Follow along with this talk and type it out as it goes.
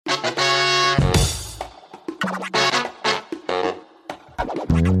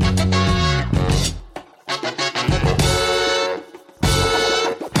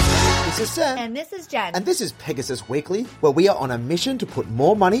Sam. And this is Jen. And this is Pegasus Weekly, where we are on a mission to put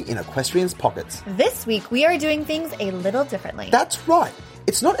more money in equestrians' pockets. This week, we are doing things a little differently. That's right.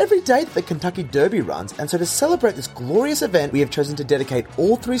 It's not every day that the Kentucky Derby runs, and so to celebrate this glorious event, we have chosen to dedicate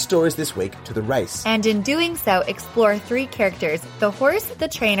all 3 stories this week to the race. And in doing so, explore 3 characters, the horse, the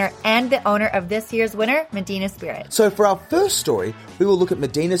trainer, and the owner of this year's winner, Medina Spirit. So for our first story, we will look at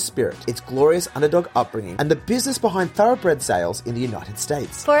Medina Spirit, its glorious underdog upbringing, and the business behind thoroughbred sales in the United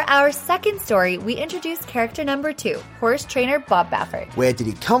States. For our second story, we introduce character number 2, horse trainer Bob Baffert. Where did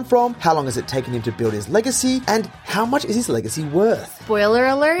he come from? How long has it taken him to build his legacy? And how much is his legacy worth? Spoiler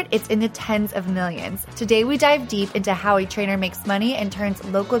alert, it's in the tens of millions. Today we dive deep into how a trainer makes money and turns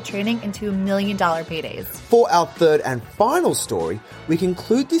local training into $1 million paydays. For our third and final story, we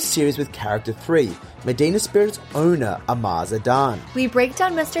conclude this series with character 3, Medina Spirit's owner, Amar Zidane. We break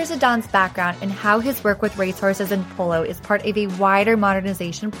down Mr. Zidane's background and how his work with racehorses and polo is part of a wider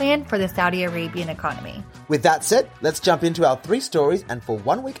modernization plan for the Saudi Arabian economy. With that said, let's jump into our 3 stories and for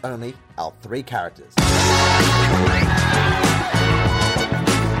 1 week only, our 3 characters.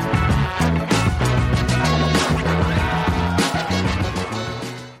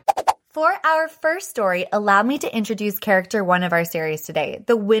 For our first story, allow me to introduce character 1 of our series today,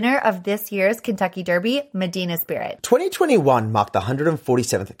 the winner of this year's Kentucky Derby, Medina Spirit. 2021 marked the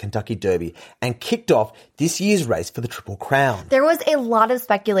 147th Kentucky Derby and kicked off this year's race for the Triple Crown. There was a lot of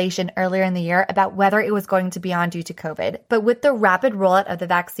speculation earlier in the year about whether it was going to be on due to COVID, but with the rapid rollout of the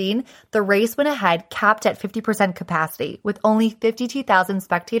vaccine, the race went ahead capped at 50% capacity, with only 52,000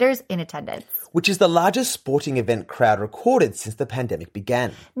 spectators in attendance. Which is the largest sporting event crowd recorded since the pandemic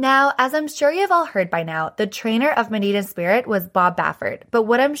began. Now, as I'm sure you've all heard by now, the trainer of Medina Spirit was Bob Baffert. But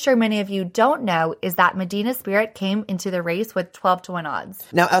what I'm sure many of you don't know is that Medina Spirit came into the race with 12-1 odds.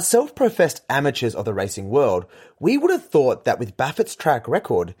 Now, as self-professed amateurs of the racing world, we would have thought that with Baffert's track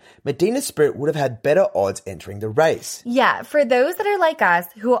record, Medina Spirit would have had better odds entering the race. Yeah, for those that are like us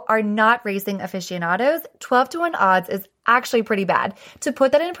who are not racing aficionados, 12-1 odds is actually pretty bad. To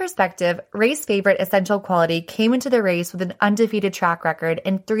put that in perspective, race favorite Essential Quality came into the race with an undefeated track record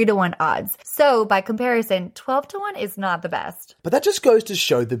and 3-1 odds. So by comparison, 12-1 is not the best. But that just goes to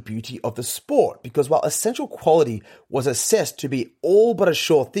show the beauty of the sport, because while Essential Quality was assessed to be all but a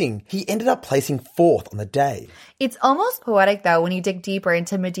sure thing, he ended up placing 4th on the day. It's almost poetic though when you dig deeper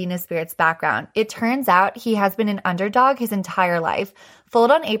into Medina Spirit's background. It turns out he has been an underdog his entire life.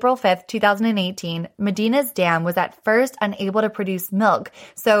 Foaled on April 5th, 2018, Medina's dam was at first unable to produce milk,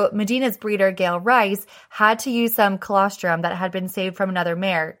 so Medina's breeder, Gail Rice, had to use some colostrum that had been saved from another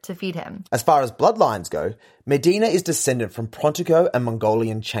mare to feed him. As far as bloodlines go, Medina is descendant from Prontigo and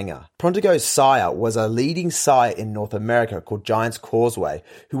Mongolian Chenga. Prontigo's sire was a leading sire in North America called Giant's Causeway,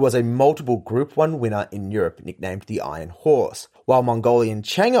 who was a multiple Group 1 winner in Europe nicknamed the Iron Horse, while Mongolian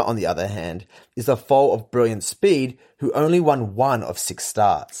Chenga, on the other hand, is the foal of Brilliant Speed, who only won 1 of 6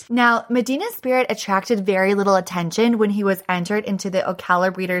 starts. Now, Medina Spirit attracted very little attention when he was entered into the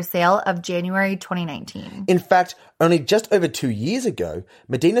Ocala Breeders' Sale of January 2019. In fact, only just over 2 years ago,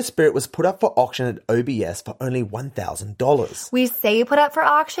 Medina Spirit was put up for auction at OBS for only $1,000. We say put up for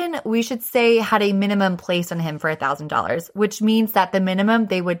auction, we should say had a minimum placed on him for $1,000, which means that the minimum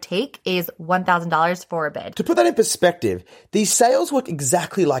they would take is $1,000 for a bid. To put that in perspective, these sales work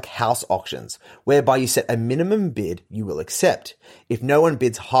exactly like house auctions, whereby you set a minimum bid you will accept. If no one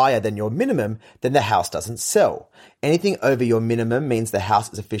bids higher than your minimum, then the house doesn't sell. Anything over your minimum means the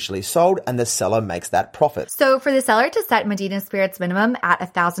house is officially sold and the seller makes that profit. So for the seller to set Medina Spirit's minimum at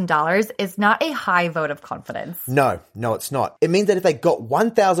 $1,000 is not a high vote of confidence. No, it's not. It means that if they got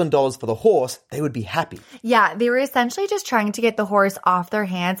 $1,000 for the horse, they would be happy. Yeah, they were essentially just trying to get the horse off their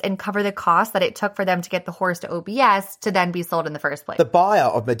hands and cover the cost that it took for them to get the horse to OBS to then be sold in the first place. The buyer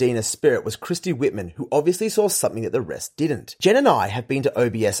of Medina Spirit was Christy Whitman, who obviously saw something that the rest didn't. Jen and I have been to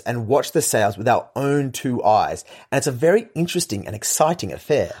OBS and watched the sales with our own 2 eyes, and it's a very interesting and exciting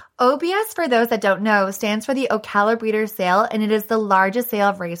affair. OBS, for those that don't know, stands for the Ocala Breeders' Sale, and it is the largest sale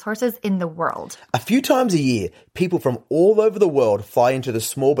of racehorses in the world. A few times a year, people from all over the world fly into the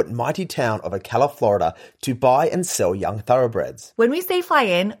small but mighty town of Ocala, Florida, to buy and sell young thoroughbreds. When we say fly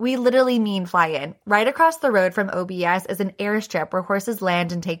in, we literally mean fly in. Right across the road from OBS is an airstrip where horses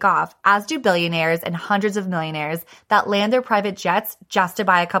land and take off, as do billionaires and hundreds of millionaires that land their private jets just to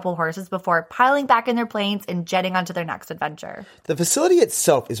buy a couple horses before piling back in their planes and jetting onto their next adventure. The facility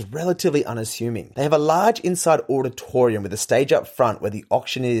itself is relatively unassuming. They have a large inside auditorium with a stage up front where the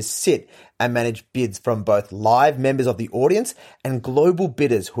auctioneers sit and manage bids from both live members of the audience and global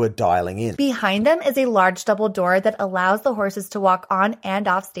bidders who are dialing in. Behind them is a large double door that allows the horses to walk on and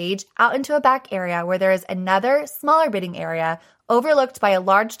off stage out into a back area where there is another, smaller bidding area overlooked by a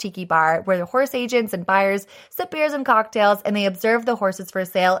large tiki bar where the horse agents and buyers sip beers and cocktails and they observe the horses for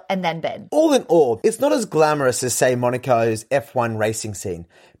sale and then bid. All in all, it's not as glamorous as, say, Monaco's F1 racing scene,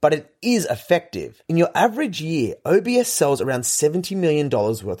 but it is effective. In your average year, OBS sells around $70 million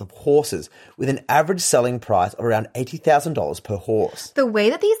worth of horses with an average selling price of around $80,000 per horse. The way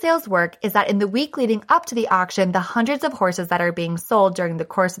that these sales work is that in the week leading up to the auction, the hundreds of horses that are being sold during the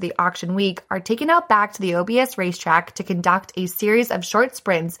course of the auction week are taken out back to the OBS racetrack to conduct a series of short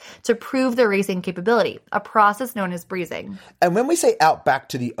sprints to prove their racing capability, a process known as breezing. And when we say out back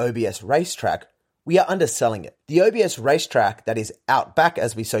to the OBS racetrack, we are underselling it. The OBS racetrack, that is out back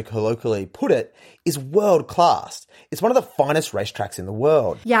as we so colloquially put it, is world class. It's one of the finest racetracks in the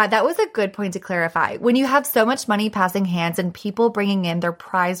world. Yeah, that was a good point to clarify. When you have so much money passing hands and people bringing in their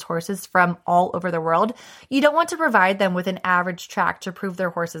prized horses from all over the world, you don't want to provide them with an average track to prove their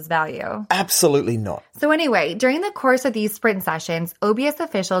horse's value. Absolutely not. So anyway, during the course of these sprint sessions, OBS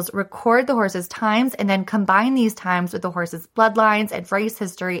officials record the horses' times and then combine these times with the horses' bloodlines and race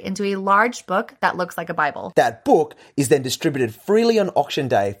history into a large book that looks like a Bible. That book is then distributed freely on auction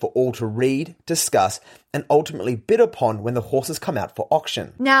day for all to read, discuss, and ultimately bid upon when the horses come out for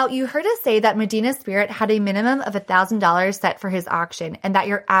auction. Now, you heard us say that Medina Spirit had a minimum of $1,000 set for his auction and that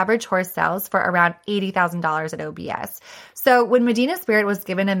your average horse sells for around $80,000 at OBS. So when Medina Spirit was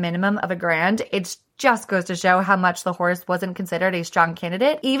given a minimum of $1,000, it just goes to show how much the horse wasn't considered a strong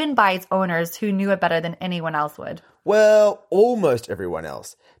candidate, even by its owners who knew it better than anyone else would. Well, almost everyone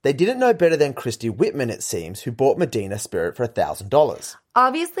else. They didn't know better than Christy Whitman, it seems, who bought Medina Spirit for $1,000.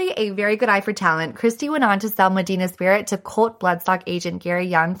 Obviously, a very good eye for talent, Christy went on to sell Medina Spirit to Colt Bloodstock agent Gary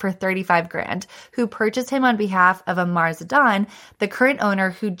Young for $35,000, who purchased him on behalf of Amar Zidane, the current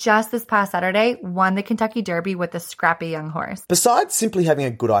owner who just this past Saturday won the Kentucky Derby with the scrappy young horse. Besides simply having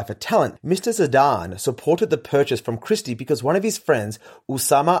a good eye for talent, Mr. Zidane supported the purchase from Christy because one of his friends,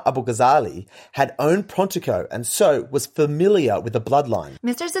 Usama Abu Ghazali, had owned Prontico and so was familiar with the bloodline.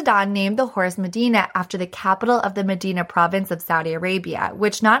 Mr. Zidane named the horse Medina after the capital of the Medina province of Saudi Arabia,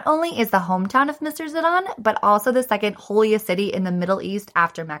 which not only is the hometown of Mr. Zidane, but also the second holiest city in the Middle East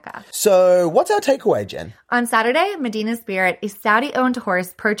after Mecca. So what's our takeaway, Jen? On Saturday, Medina Spirit, a Saudi-owned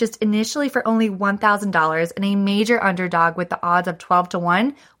horse purchased initially for only $1,000 and a major underdog with the odds of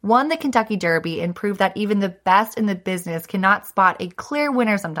 12-1, won the Kentucky Derby and proved that even the best in the business cannot spot a clear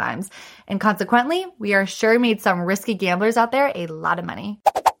winner sometimes. And consequently, we are sure made some risky gamblers out there a lot of money.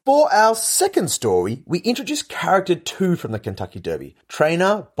 For our second story, we introduce character 2 from the Kentucky Derby,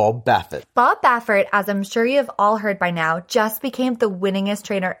 trainer Bob Baffert. Bob Baffert, as I'm sure you've all heard by now, just became the winningest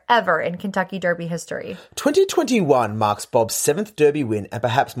trainer ever in Kentucky Derby history. 2021 marks Bob's 7th Derby win and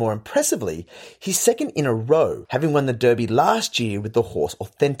perhaps more impressively, his 2nd in a row, having won the Derby last year with the horse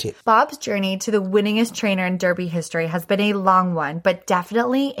Authentic. Bob's journey to the winningest trainer in Derby history has been a long one, but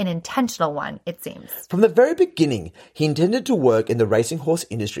definitely an intentional one, it seems. From the very beginning, he intended to work in the racing horse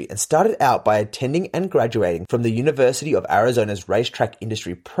industry and started out by attending and graduating from the University of Arizona's Racetrack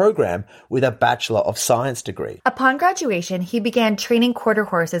Industry program with a Bachelor of Science degree. Upon graduation, he began training quarter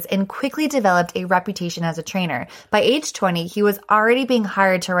horses and quickly developed a reputation as a trainer. By age 20, he was already being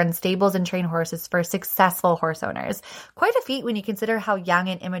hired to run stables and train horses for successful horse owners. Quite a feat when you consider how young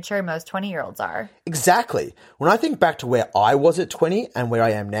and immature most 20-year-olds are. Exactly. When I think back to where I was at 20 and where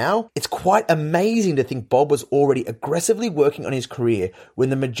I am now, it's quite amazing to think Bob was already aggressively working on his career when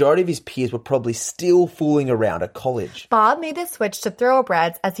the majority of his peers were probably still fooling around at college. Bob made the switch to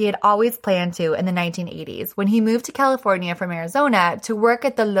thoroughbreds as he had always planned to in the 1980s when he moved to California from Arizona to work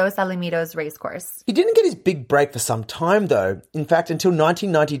at the Los Alamitos racecourse. He didn't get his big break for some time though. In fact, until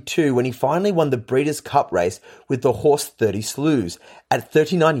 1992 when he finally won the Breeders' Cup race with the horse 30 Slews at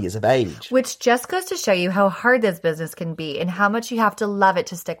 39 years of age. Which just goes to show you how hard this business can be and how much you have to love it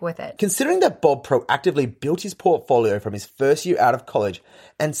to stick with it. Considering that Bob proactively built his portfolio from his first year out of college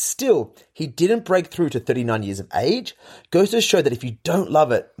and still he didn't break through to 39 years of age, goes to show that if you don't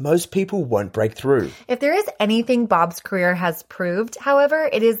love it, most people won't break through. If there is anything Bob's career has proved, however,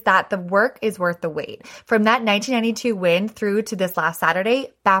 it is that the work is worth the wait. From that 1992 win through to this last Saturday,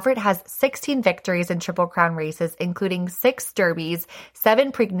 Baffert has 16 victories in Triple Crown races, including 6 Derbies,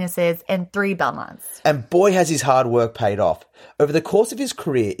 7 Preaknesses, and 3 Belmonts. And boy has his hard work paid off. Over the course of his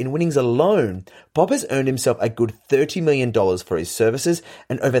career in winnings alone, Bob has earned himself a good $30 million for his services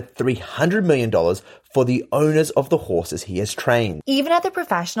and over $300 million for the owners of the horses he has trained. Even at the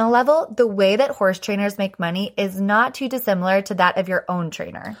professional level, the way that horse trainers make money is not too dissimilar to that of your own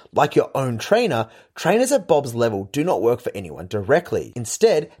trainer. Like your own trainer, trainers at Bob's level do not work for anyone directly.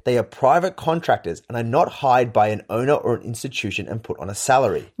 Instead, they are private contractors and are not hired by an owner or an institution and put on a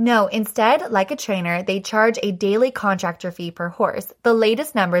salary. No, instead, like a trainer, they charge a daily contractor fee per horse. The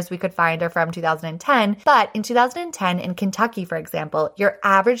latest numbers we could find are from 2010, but in 2010 in Kentucky, for example, your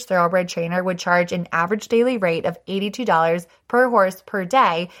average thoroughbred trainer would charge an average daily rate of $82 per horse per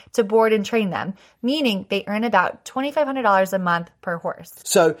day to board and train them, meaning they earn about $2,500 a month per horse.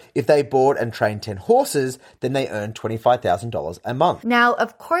 So if they board and train 10 horses, then they earn $25,000 a month. Now,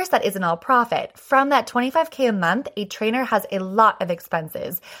 of course, that isn't all profit. From that $25K a month, a trainer has a lot of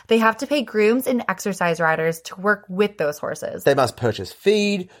expenses. They have to pay grooms and exercise riders to work with those horses. They must purchase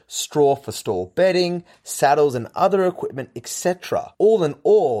feed, straw for stall bedding, saddles and other equipment, etc. All in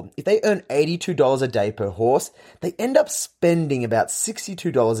all, if they earn $82 a day per horse, they end up spending about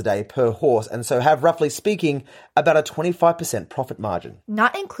 $62 a day per horse, and so have, roughly speaking, about a 25% profit margin.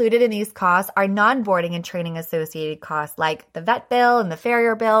 Not included in these costs are non-boarding and training associated costs like the vet bill and the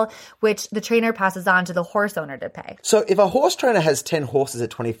farrier bill, which the trainer passes on to the horse owner to pay. So if a horse trainer has 10 horses at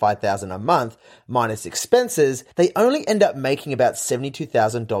 $25,000 a month, minus expenses, they only end up making about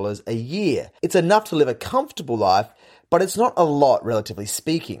 $72,000 a year. It's enough to live a comfortable life, but it's not a lot, relatively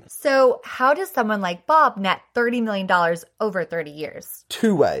speaking. So how does someone like Bob net $30 million over 30 years?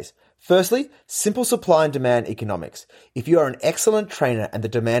 Two ways. Firstly, simple supply and demand economics. If you are an excellent trainer and the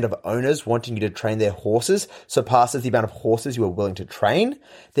demand of owners wanting you to train their horses surpasses the amount of horses you are willing to train,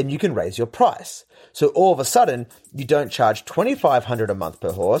 then you can raise your price. So all of a sudden, you don't charge $2,500 a month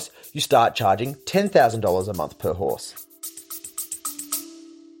per horse, you start charging $10,000 a month per horse.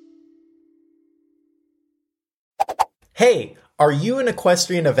 Hey, are you an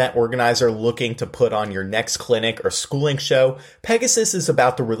equestrian event organizer looking to put on your next clinic or schooling show? Pegasus is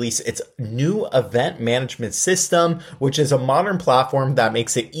about to release its new event management system, which is a modern platform that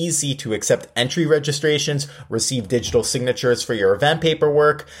makes it easy to accept entry registrations, receive digital signatures for your event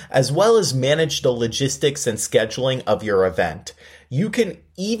paperwork, as well as manage the logistics and scheduling of your event. You can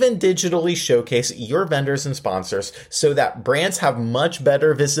even digitally showcase your vendors and sponsors so that brands have much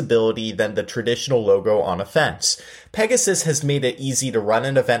better visibility than the traditional logo on a fence. Pegasus has made it easy to run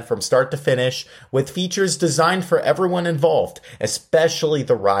an event from start to finish with features designed for everyone involved, especially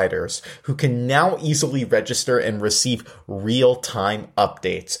the riders, who can now easily register and receive real-time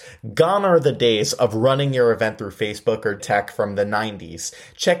updates. Gone are the days of running your event through Facebook or tech from the 90s.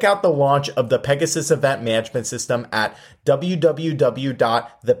 Check out the launch of the Pegasus Event Management System at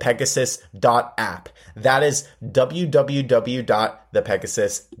www.thepegasus.app. That is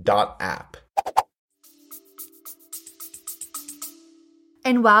www.thepegasus.app.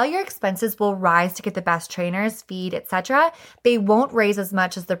 And while your expenses will rise to get the best trainers, feed, etc., they won't raise as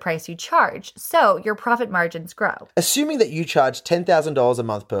much as the price you charge, so your profit margins grow. Assuming that you charge $10,000 a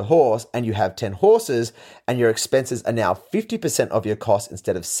month per horse and you have 10 horses and your expenses are now 50% of your costs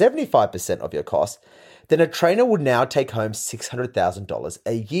instead of 75% of your costs, then a trainer would now take home $600,000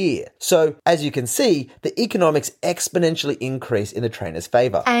 a year. So, as you can see, the economics exponentially increase in the trainer's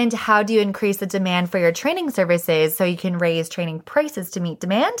favor. And how do you increase the demand for your training services so you can raise training prices to meet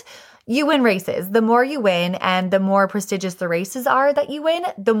demand? You win races. The more you win and the more prestigious the races are that you win,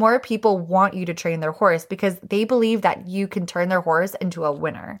 the more people want you to train their horse because they believe that you can turn their horse into a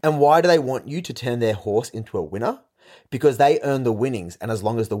winner. And why do they want you to turn their horse into a winner? Because they earn the winnings, and as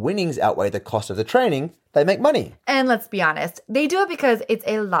long as the winnings outweigh the cost of the training, they make money. And let's be honest, they do it because it's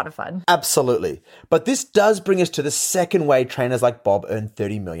a lot of fun. Absolutely. But this does bring us to the second way trainers like Bob earn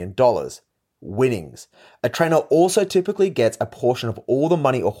 $30 million. Winnings. A trainer also typically gets a portion of all the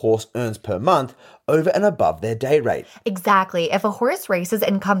money a horse earns per month over and above their day rate. Exactly. If a horse races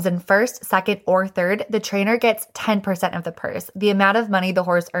and comes in first, second, or third, the trainer gets 10% of the purse, the amount of money the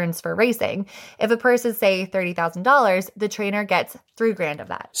horse earns for racing. If a purse is, say, $30,000, the trainer gets $3,000 of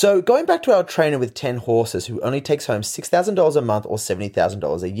that. So going back to our trainer with 10 horses who only takes home $6,000 a month or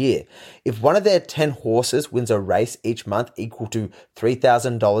 $70,000 a year, if one of their 10 horses wins a race each month equal to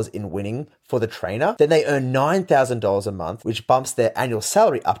 $3,000 in winning for the trainer, then they earn $9,000 a month, which bumps their annual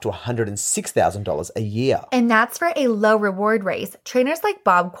salary up to $106,000 a year. And that's for a low reward race. Trainers like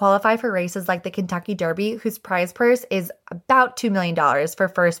Bob qualify for races like the Kentucky Derby, whose prize purse is about $2 million for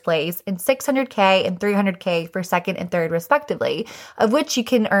first place and $600K and $300K for second and third respectively, of which you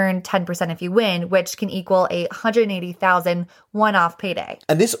can earn 10% if you win, which can equal a $180,000 one-off payday.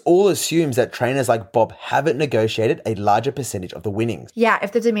 And this all assumes that trainers like Bob haven't negotiated a larger percentage of the winnings. Yeah,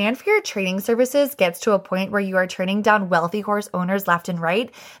 if the demand for your training services gets to a point where you are turning down wealthy horse owners left and right,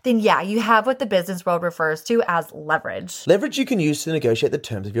 then yeah, you have what the business world refers to as leverage. Leverage you can use to negotiate the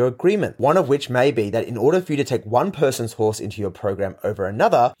terms of your agreement, one of which may be that in order for you to take one person's horse into your program over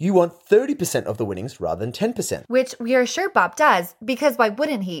another, you want 30% of the winnings rather than 10%. Which we are sure Bob does, because why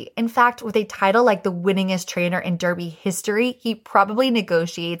wouldn't he? In fact, with a title like the winningest trainer in Derby history, he probably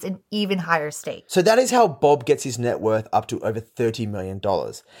negotiates an even higher stake. So that is how Bob gets his net worth up to over $30 million.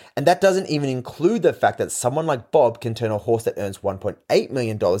 And that doesn't even include the fact that someone like Bob can turn a horse that earns $1.8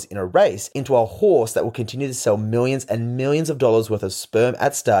 million in a race into a horse that will continue to sell millions and millions of dollars worth of sperm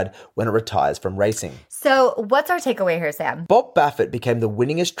at stud when it retires from racing. So what's our takeaway here, Sam? Bob Baffert became the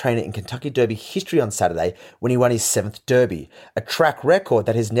winningest trainer in Kentucky Derby history on Saturday when he won his 7th Derby, a track record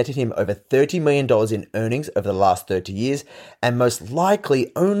that has netted him over $30 million in earnings over the last 30 years and most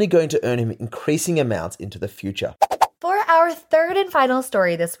likely only going to earn him increasing amounts into the future. For our third and final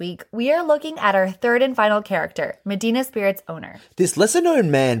story this week, we are looking at our third and final character, Medina Spirit's owner. This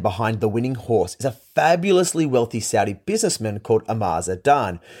lesser-known man behind the winning horse is a fabulously wealthy Saudi businessman called Ammar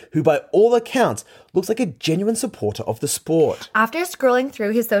Zadane, who by all accounts looks like a genuine supporter of the sport. After scrolling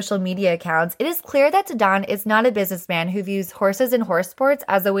through his social media accounts, it is clear that Zadane is not a businessman who views horses and horse sports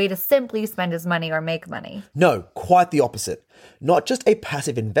as a way to simply spend his money or make money. No, quite the opposite. Not just a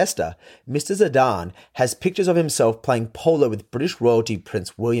passive investor, Mr. Zadane has pictures of himself playing polo with British royalty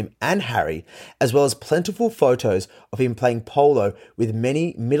Prince William and Harry, as well as plentiful photos of him playing polo with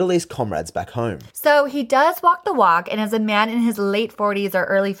many Middle East comrades back home. So he does walk the walk, and as a man in his late 40s or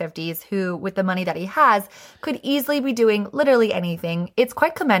early 50s who, with the money that he has, could easily be doing literally anything, it's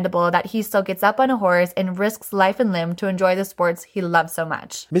quite commendable that he still gets up on a horse and risks life and limb to enjoy the sports he loves so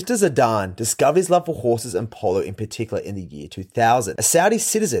much. Mr. Zadane discovered his love for horses and polo in particular in the year 2000. A Saudi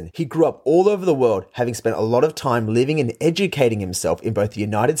citizen, he grew up all over the world, having spent a lot of time living and educating himself in both the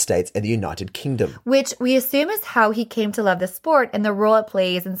United States and the United Kingdom. Which we assume is how he came to love the sport and the role it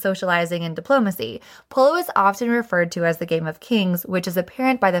plays in socializing and diplomacy. Polo is often referred to as the game of kings, which is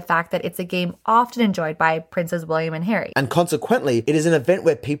apparent by the fact that it's a game often enjoyed by Princes William and Harry. And consequently, it is an event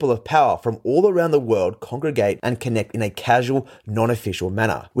where people of power from all around the world congregate and connect in a casual, non-official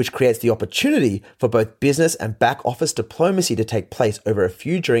manner, which creates the opportunity for both business and back office diplomacy to take place over a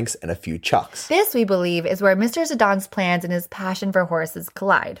few drinks and a few chucks. This, we believe, is where Mr. Zadane's plans and his passion for horses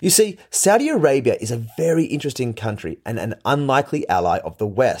collide. You see, Saudi Arabia is a very interesting country and an unlikely ally of the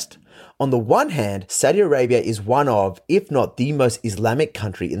West. On the one hand, Saudi Arabia is one of, if not the most Islamic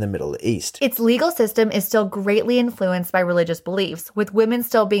country in the Middle East. Its legal system is still greatly influenced by religious beliefs, with women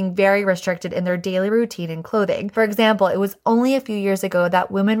still being very restricted in their daily routine and clothing. For example, it was only a few years ago that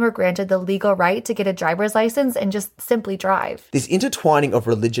women were granted the legal right to get a driver's license and just simply drive. This intertwining of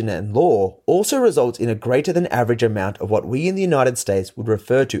religion and law also results in a greater than average amount of what we in the United States would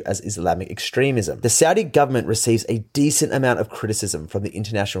refer to as Islamic extremism. The Saudi government receives a decent amount of criticism from the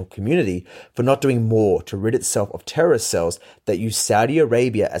international community for not doing more to rid itself of terrorist cells that use Saudi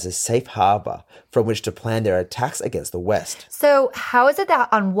Arabia as a safe harbor from which to plan their attacks against the West. So how is it that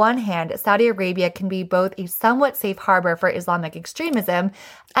on one hand, Saudi Arabia can be both a somewhat safe harbor for Islamic extremism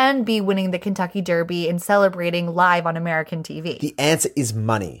and be winning the Kentucky Derby and celebrating live on American TV? The answer is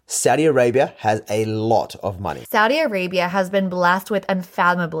money. Saudi Arabia has a lot of money. Saudi Arabia has been blessed with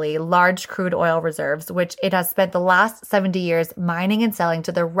unfathomably large crude oil reserves, which it has spent the last 70 years mining and selling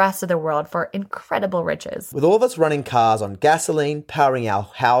to the rest of the world for incredible riches. With all of us running cars on gasoline, powering our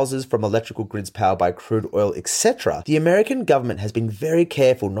houses from electrical grids powered by crude oil, etc., the American government has been very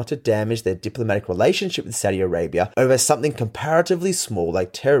careful not to damage their diplomatic relationship with Saudi Arabia over something comparatively small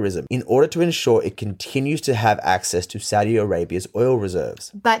like terrorism in order to ensure it continues to have access to Saudi Arabia's oil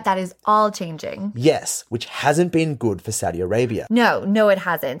reserves. But that is all changing. Yes, which hasn't been good for Saudi Arabia. No, it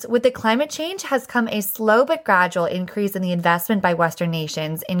hasn't. With the climate change has come a slow but gradual increase in the investment by Western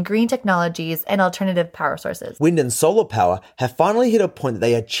nations in green technologies and alternative power sources. Wind and solar power have finally hit a point that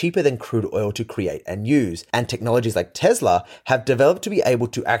they are cheaper than crude oil to create and use, and technologies like Tesla have developed to be able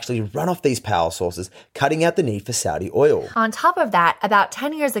to actually run off these power sources, cutting out the need for Saudi oil. On top of that, about 10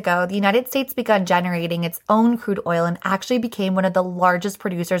 10 years ago, the United States began generating its own crude oil and actually became one of the largest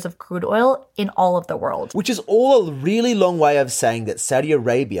producers of crude oil in all of the world. Which is all a really long way of saying that Saudi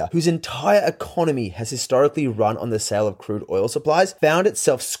Arabia, whose entire economy has historically run on the sale of crude oil supplies, found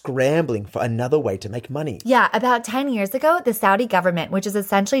itself scrambling for another way to make money. Yeah, about 10 years ago, the Saudi government, which is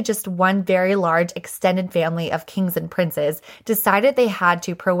essentially just one very large extended family of kings and princes, decided they had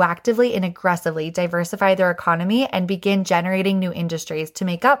to proactively and aggressively diversify their economy and begin generating new industries to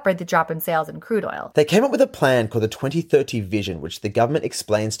make up for the drop in sales in crude oil. They came up with a plan called the 2030 Vision, which the government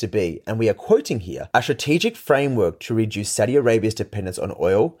explains to be, and we are quoting here, a strategic framework to reduce Saudi Arabia's dependence on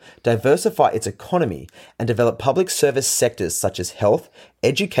oil, diversify its economy, and develop public service sectors such as health,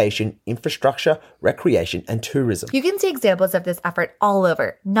 education, infrastructure, recreation, and tourism. You can see examples of this effort all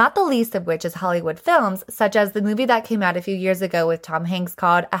over, not the least of which is Hollywood films, such as the movie that came out a few years ago with Tom Hanks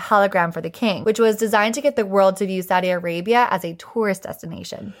called A Hologram for the King, which was designed to get the world to view Saudi Arabia as a tourist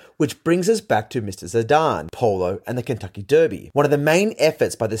destination. Which brings us back to Mr. Zidane, polo, and the Kentucky Derby. One of the main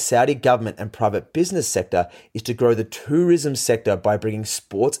efforts by the Saudi government and private business sector is to grow the tourism sector by bringing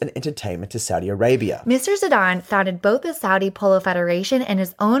sports and entertainment to Saudi Arabia. Mr. Zidane founded both the Saudi Polo Federation and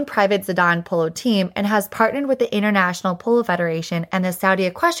his own private Zidane Polo team and has partnered with the International Polo Federation and the Saudi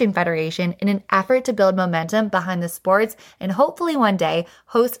Equestrian Federation in an effort to build momentum behind the sports and hopefully one day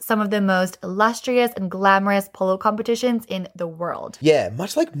host some of the most illustrious and glamorous polo competitions in the world. Yeah,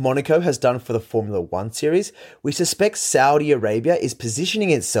 much like Monaco has done for the Formula One series, we suspect Saudi Arabia is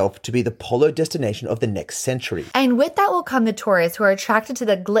positioning itself to be the polo destination of the next century. And with that will come the tourists who are attracted to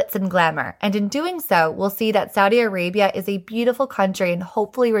the glitz and glamour. And in doing so, we'll see that Saudi Arabia is a beautiful country and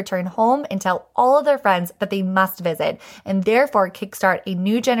hopefully return home and tell all of their friends that they must visit, and therefore kickstart a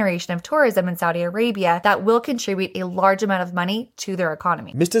new generation of tourism in Saudi Arabia that will contribute a large amount of money to their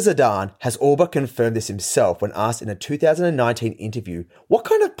economy. Mr. Zidane has all but confirmed this himself when asked in a 2019 interview what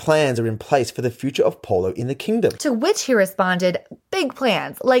kind of plans are in place for the future of polo in the kingdom. To which he responded, big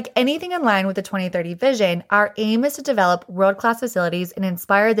plans. Like anything in line with the 2030 vision, our aim is to develop world-class facilities and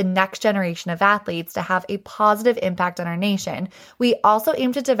inspire the next generation of athletes to have a positive impact on our nation. We also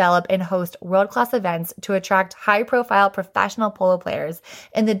aim to develop and host world-class events to attract high-profile professional polo players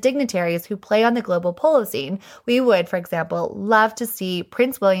and the dignitaries who play on the global polo scene. We would, for example, love to see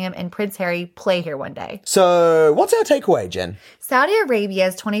Prince William and Prince Harry play here one day. So, what's our takeaway, Jen? Saudi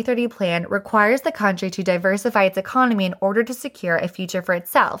Arabia's 2030 plan requires the country to diversify its economy in order to secure a future for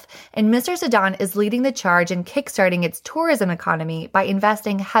itself. And Mr. Zidane is leading the charge in kickstarting its tourism economy by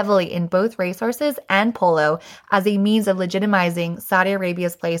investing heavily in both racehorses and polo as a means of legitimizing Saudi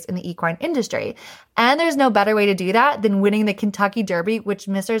Arabia's place in the equine industry. And there's no better way to do that than winning the Kentucky Derby, which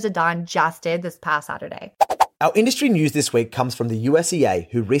Mr. Zidane just did this past Saturday. Our industry news this week comes from the USEA,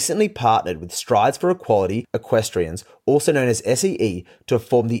 who recently partnered with Strides for Equality Equestrians, also known as SEE, to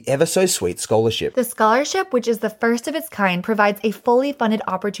form the Ever So Sweet Scholarship. The scholarship, which is the first of its kind, provides a fully funded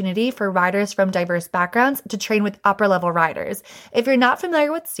opportunity for riders from diverse backgrounds to train with upper-level riders. If you're not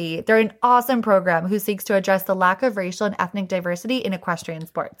familiar with SEE, they're an awesome program who seeks to address the lack of racial and ethnic diversity in equestrian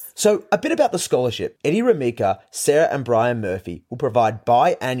sports. So, a bit about the scholarship. Eddie Ramika, Sarah and Brian Murphy will provide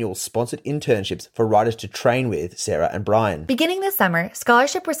biannual sponsored internships for riders to train with Sarah and Brian. Beginning this summer,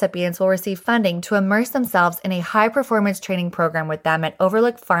 scholarship recipients will receive funding to immerse themselves in a high-performance training program with them at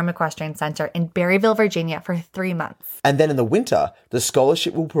Overlook Farm Equestrian Center in Berryville, Virginia for 3 months. And then in the winter, the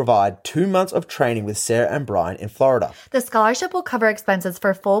scholarship will provide 2 months of training with Sarah and Brian in Florida. The scholarship will cover expenses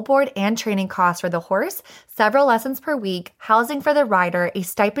for full board and training costs for the horse, several lessons per week, housing for the rider, a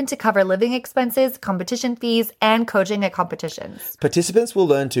stipend to cover living expenses, competition fees, and coaching at competitions. Participants will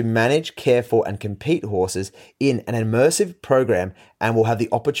learn to manage, care for, and compete horses in an immersive program and will have the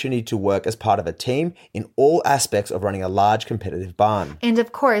opportunity to work as part of a team in all aspects of running a large competitive barn. And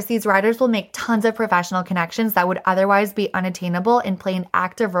of course, these riders will make tons of professional connections that would otherwise be unattainable and play an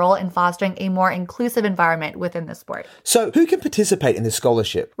active role in fostering a more inclusive environment within the sport. So who can participate in this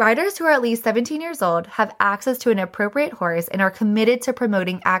scholarship? Riders who are at least 17 years old, have access to an appropriate horse, and are committed to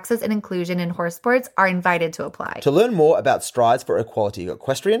promoting access and inclusion in horse sports are invited to apply. To learn more about Strides for Equality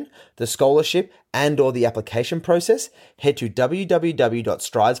Equestrian, the scholarship, and or the application process, head to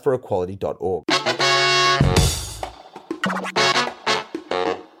www.stridesforequality.org.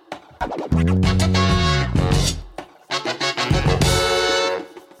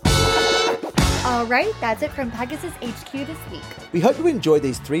 Alright, that's it from Pegasus HQ this week. We hope you enjoyed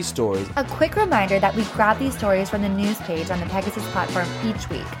these 3 stories. A quick reminder that we grab these stories from the news page on the Pegasus platform each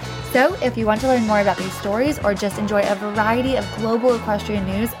week. So if you want to learn more about these stories or just enjoy a variety of global equestrian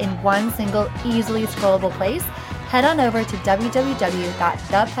news in one single, easily scrollable place, head on over to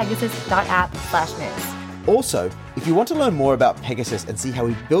www.thepegasus.app/news. Also, if you want to learn more about Pegasus and see how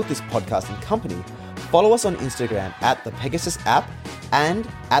we built this podcasting company, follow us on Instagram at the Pegasus app and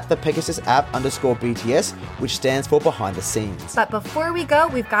at the Pegasus app_BTS, which stands for behind the scenes. But before we go,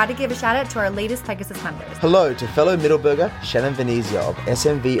 we've got to give a shout out to our latest Pegasus members. Hello to fellow Middleburger Shannon Venezia of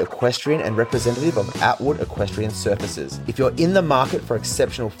SMV Equestrian and representative of Atwood Equestrian Surfaces. If you're in the market for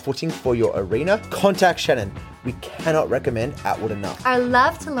exceptional footing for your arena, contact Shannon. We cannot recommend Atwood enough. Our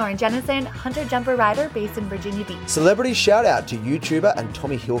love to Lauren Jennison, hunter jumper rider based in Virginia Beach. Celebrity shout out to YouTuber and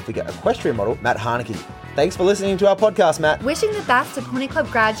Tommy Hilfiger equestrian model Matt Harneke. Thanks for listening to our podcast, Matt. Wishing the best to Pony Club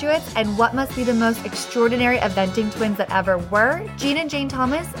graduates and what must be the most extraordinary eventing twins that ever were, Gene and Jane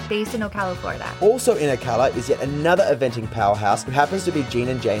Thomas, based in Ocala, Florida. Also in Ocala is yet another eventing powerhouse who happens to be Gene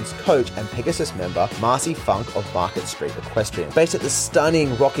and Jane's coach and Pegasus member, Marcy Funk of Market Street Equestrian. Based at the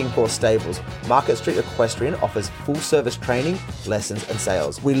stunning Rocking Horse Stables, Market Street Equestrian offers full-service training, lessons, and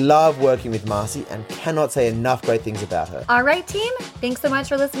sales. We love working with Marcy and cannot say enough great things about her. All right, team. Thanks so much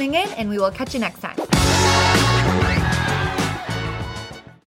for listening in, and we will catch you next time.